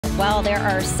Well, there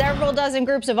are several dozen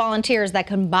groups of volunteers that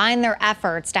combine their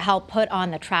efforts to help put on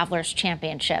the Travelers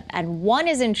Championship, and one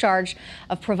is in charge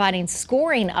of providing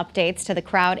scoring updates to the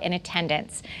crowd in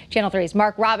attendance. Channel 3's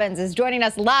Mark Robbins is joining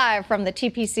us live from the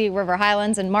TPC River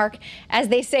Highlands. And Mark, as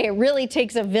they say, it really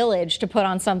takes a village to put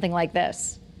on something like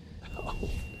this.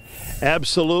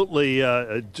 Absolutely.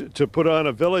 To put on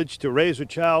a village, to raise a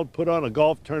child, put on a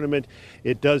golf tournament,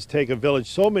 it does take a village.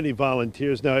 So many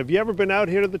volunteers. Now, have you ever been out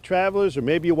here to the Travelers, or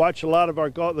maybe you watch a lot of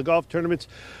the golf tournaments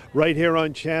right here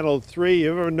on Channel 3?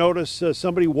 You ever notice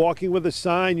somebody walking with a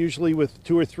sign, usually with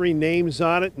 2 or 3 names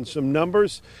on it and some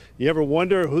numbers? You ever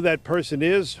wonder who that person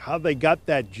is, how they got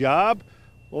that job?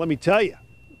 Well, let me tell you.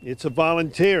 It's a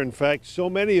volunteer. In fact, so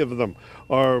many of them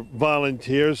are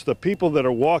volunteers. The people that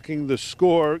are walking the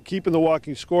score, keeping the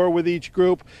walking score with each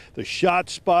group, the shot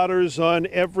spotters on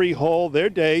every hole,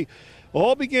 their day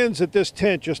all begins at this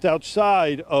tent just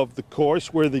outside of the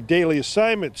course where the daily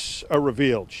assignments are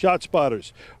revealed. Shot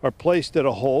spotters are placed at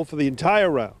a hole for the entire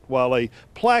round, while a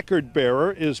placard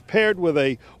bearer is paired with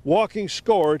a walking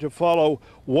scorer to follow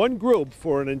one group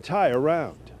for an entire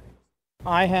round.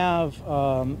 I have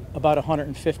about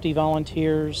 150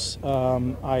 volunteers.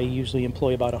 I usually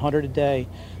employ about 100 a day.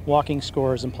 Walking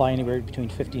scores imply anywhere between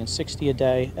 50 and 60 a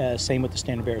day. Same with the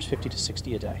standard bearers, 50 to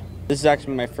 60 a day. This is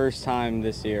actually my first time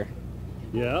this year.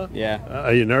 Yeah? Yeah.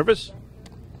 Are you nervous?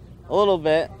 A little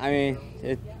bit. I mean,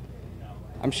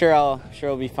 I'm sure I'll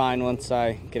be fine once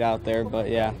I get out there, but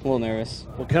yeah, a little nervous.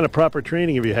 What kind of proper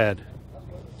training have you had?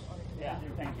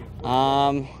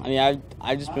 I mean,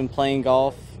 I've just been playing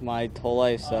golf my whole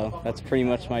life, so that's pretty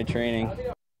much my training.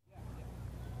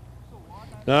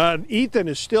 Ethan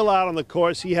is still out on the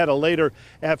course. He had a later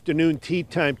afternoon tee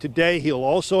time today. He'll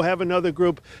also have another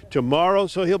group tomorrow,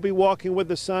 so he'll be walking with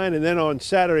the sign. And then on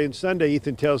Saturday and Sunday,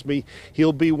 Ethan tells me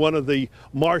he'll be one of the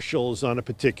marshals on a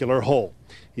particular hole.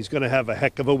 He's going to have a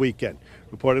heck of a weekend.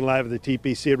 Reporting live at the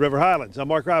TPC at River Highlands, I'm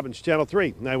Mark Robbins, Channel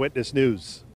 3 Eyewitness News.